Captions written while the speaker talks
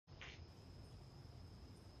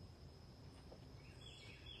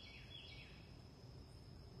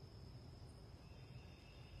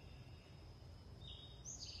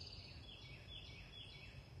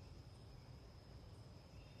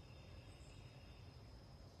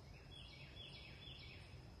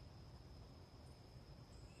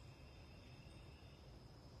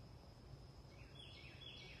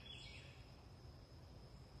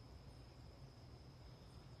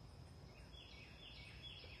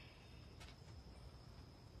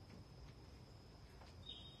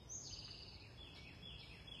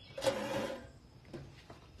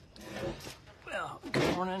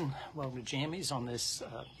morning. Welcome to Jammies on this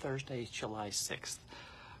Thursday, July 6th.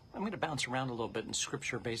 I'm going to bounce around a little bit in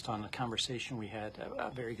Scripture based on a conversation we had,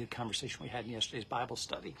 a very good conversation we had in yesterday's Bible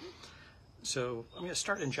study. So I'm going to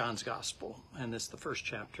start in John's Gospel, and this is the first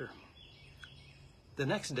chapter. The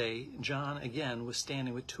next day, John again was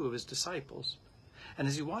standing with two of his disciples, and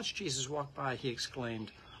as he watched Jesus walk by, he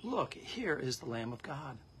exclaimed, "Look, here is the Lamb of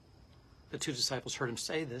God." The two disciples heard him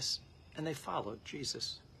say this, and they followed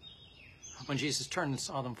Jesus. When Jesus turned and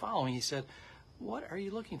saw them following, he said, "What are you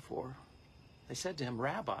looking for?" They said to him,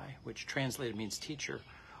 "Rabbi," which translated means teacher,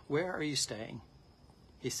 "where are you staying?"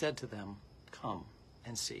 He said to them, "Come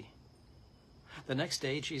and see." The next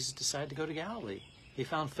day, Jesus decided to go to Galilee. He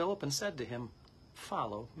found Philip and said to him,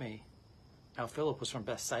 "Follow me." Now Philip was from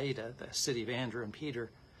Bethsaida, the city of Andrew and Peter.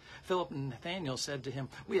 Philip and Nathanael said to him,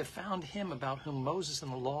 "We have found him about whom Moses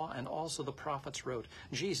and the law and also the prophets wrote,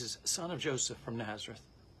 Jesus, son of Joseph from Nazareth."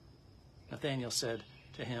 Nathanael said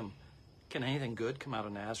to him, "Can anything good come out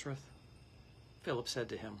of Nazareth?" Philip said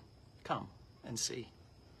to him, "Come and see."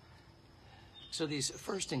 So these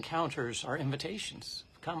first encounters are invitations.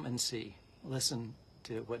 Come and see. Listen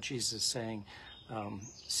to what Jesus is saying.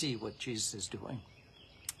 See what Jesus is doing.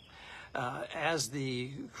 As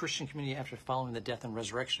the Christian community, after following the death and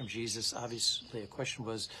resurrection of Jesus, obviously a question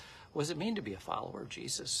was, what does it mean to be a follower of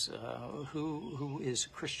Jesus? Who is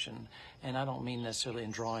Christian? And I don't mean necessarily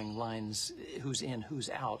in drawing lines, who's in, who's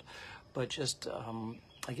out, but just,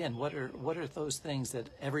 again, what are those things that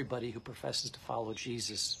everybody who professes to follow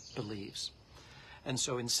Jesus believes? And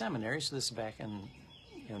so in seminary, so this is back in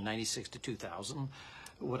 96 to 2000,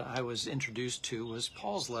 what I was introduced to was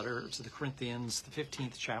Paul's letter to the Corinthians, the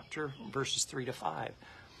 15th chapter, verses 3 to 5.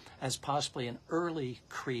 As possibly an early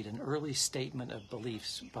creed, an early statement of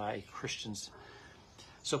beliefs by Christians.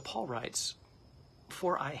 So Paul writes,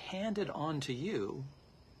 "For I handed on to you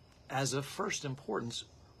as of first importance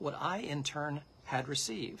what I in turn had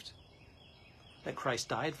received, that Christ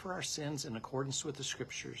died for our sins in accordance with the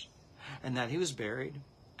Scriptures, and that he was buried,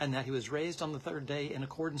 and that he was raised on the third day in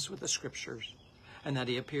accordance with the Scriptures, and that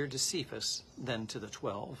he appeared to Cephas, then to the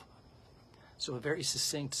 12. So a very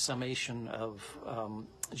succinct summation of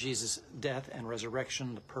Jesus' death and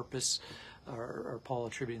resurrection, the purpose, or Paul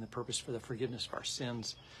attributing the purpose for the forgiveness of our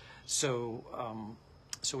sins. So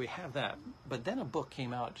we have that. But then a book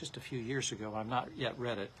came out just a few years ago, I've not yet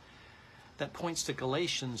read it, that points to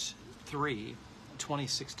Galatians 3,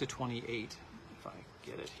 26 to 28, if I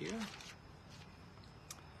get it here.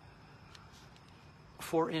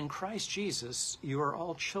 "For in Christ Jesus you are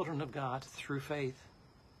all children of God through faith.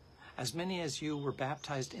 As many as you were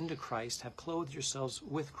baptized into Christ have clothed yourselves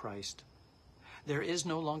with Christ. There is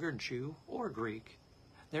no longer Jew or Greek.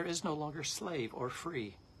 There is no longer slave or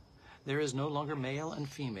free. There is no longer male and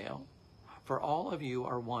female, for all of you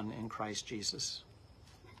are one in Christ Jesus."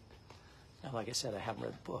 Now, like I said, I haven't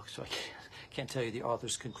read the book, so I can't tell you the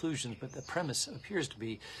author's conclusions, but the premise appears to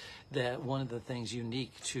be that one of the things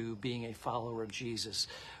unique to being a follower of Jesus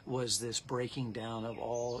was this breaking down of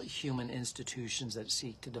all human institutions that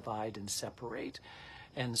seek to divide and separate.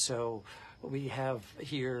 And so we have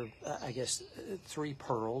here, I guess, three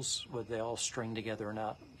pearls, whether they all string together or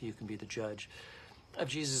not, you can be the judge, of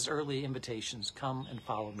Jesus' early invitations. Come and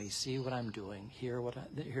follow me, see what I'm doing, hear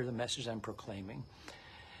the message I'm proclaiming.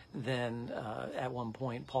 Then at one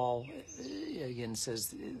point, Paul again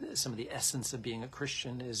says some of the essence of being a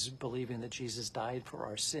Christian is believing that Jesus died for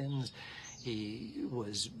our sins. He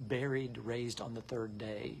was buried, raised on the third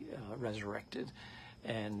day, resurrected,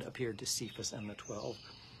 and appeared to Cephas and the 12.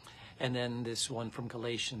 And then this one from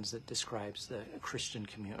Galatians that describes the Christian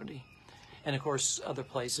community. And of course, other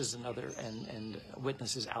places and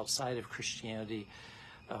witnesses outside of Christianity.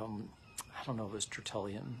 I don't know if it was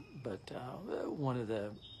Tertullian, but one of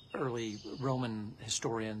the early Roman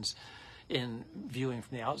historians, in viewing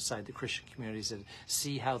from the outside the Christian community, said,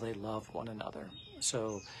 "See how they love one another."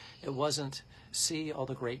 So it wasn't see all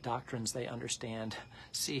the great doctrines they understand,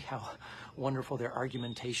 see how wonderful their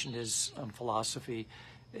argumentation is on philosophy.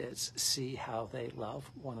 It's see how they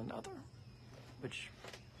love one another, which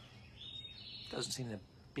doesn't seem to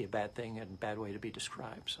be a bad thing and a bad way to be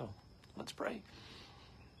described. So let's pray.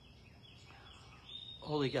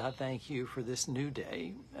 Holy God, thank you for this new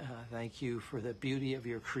day. Thank you for the beauty of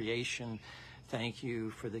your creation. Thank you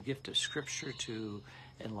for the gift of Scripture to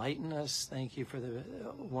enlighten us. Thank you for the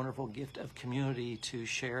wonderful gift of community to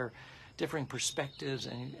share differing perspectives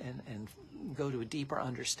and go to a deeper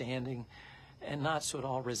understanding, and not so it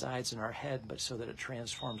all resides in our head, but so that it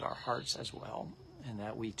transforms our hearts as well, and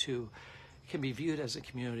that we too can be viewed as a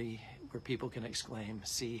community where people can exclaim,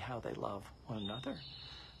 "See how they love one another."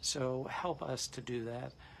 So help us to do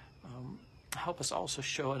that. help us also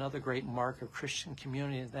show another great mark of Christian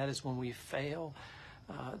community, and that is when we fail,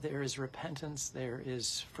 there is repentance, there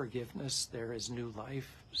is forgiveness, there is new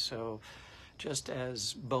life. So just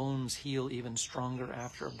as bones heal even stronger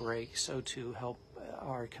after a break, so to help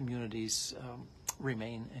our communities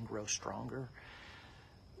remain and grow stronger.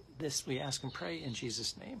 This we ask and pray in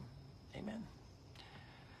Jesus' name. Amen.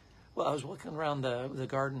 Well, I was walking around the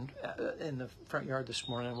garden in the front yard this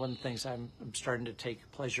morning, and one of the things I'm starting to take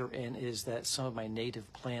pleasure in is that some of my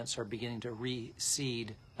native plants are beginning to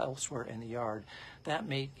reseed elsewhere in the yard. That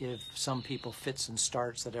may give some people fits and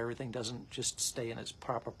starts, that everything doesn't just stay in its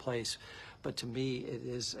proper place. But to me, it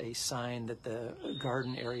is a sign that the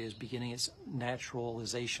garden area is beginning its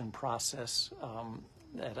naturalization process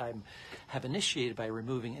that I have initiated by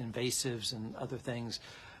removing invasives and other things.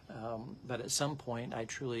 But at some point, I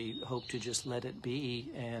truly hope to just let it be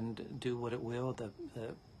and do what it will. The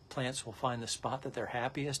plants will find the spot that they're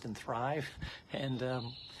happiest and thrive, and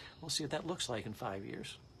we'll see what that looks like in 5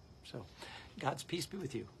 years. So God's peace be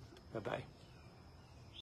with you. Bye-bye.